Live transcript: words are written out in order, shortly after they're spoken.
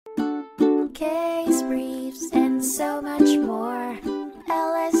case briefs, and so much more.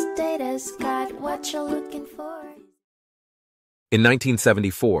 LSData's got what you're looking for. In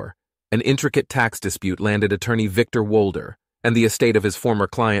 1974, an intricate tax dispute landed attorney Victor Wolder and the estate of his former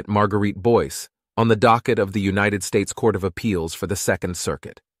client Marguerite Boyce on the docket of the United States Court of Appeals for the Second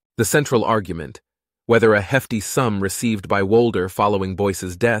Circuit. The central argument, whether a hefty sum received by Wolder following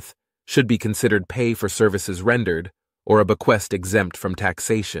Boyce's death should be considered pay for services rendered or a bequest exempt from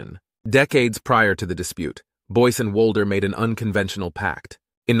taxation. Decades prior to the dispute, Boyce and Wolder made an unconventional pact.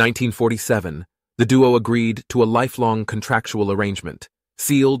 In 1947, the duo agreed to a lifelong contractual arrangement,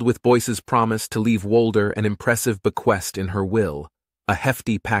 sealed with Boyce's promise to leave Wolder an impressive bequest in her will, a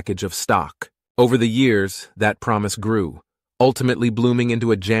hefty package of stock. Over the years, that promise grew, ultimately blooming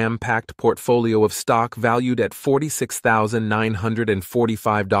into a jam-packed portfolio of stock valued at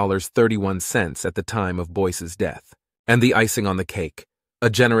 $46,945.31 at the time of Boyce's death. And the icing on the cake, a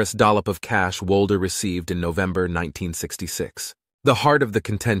generous dollop of cash Wolder received in November 1966. The heart of the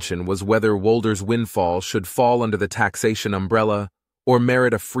contention was whether Wolder's windfall should fall under the taxation umbrella or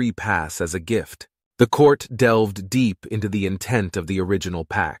merit a free pass as a gift. The court delved deep into the intent of the original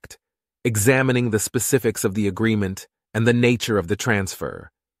pact, examining the specifics of the agreement and the nature of the transfer,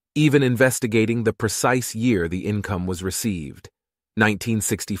 even investigating the precise year the income was received,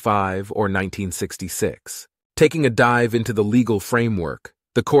 1965 or 1966. Taking a dive into the legal framework,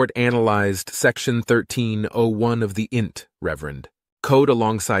 the court analyzed Section 1301 of the INT, Reverend Code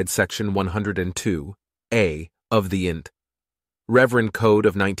alongside Section 102A of the INT, Reverend Code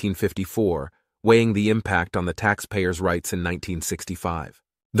of 1954, weighing the impact on the taxpayer's rights in 1965.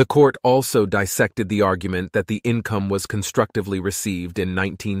 The court also dissected the argument that the income was constructively received in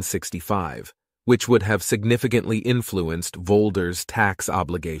 1965, which would have significantly influenced Wolder's tax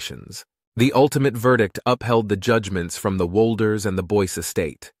obligations. The ultimate verdict upheld the judgments from the Wolders and the Boyce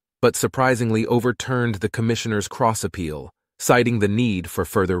estate, but surprisingly overturned the commissioner's cross-appeal, citing the need for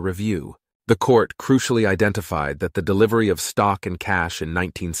further review. The court crucially identified that the delivery of stock and cash in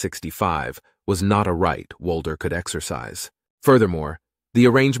 1965 was not a right Wolder could exercise. Furthermore, the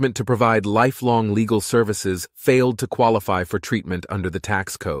arrangement to provide lifelong legal services failed to qualify for treatment under the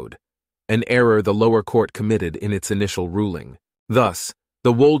tax code, an error the lower court committed in its initial ruling. Thus,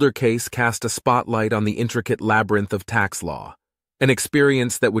 the Wolder case cast a spotlight on the intricate labyrinth of tax law, an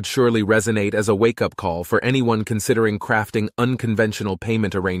experience that would surely resonate as a wake-up call for anyone considering crafting unconventional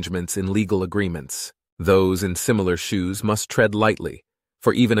payment arrangements in legal agreements. Those in similar shoes must tread lightly,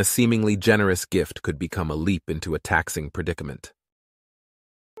 for even a seemingly generous gift could become a leap into a taxing predicament.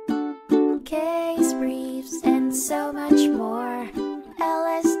 Case briefs, and so much more.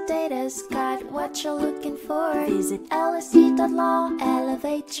 LSData's got what you're looking for. Visit lsd.law,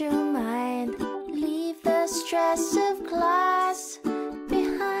 elevate your mind. Leave the stress of class.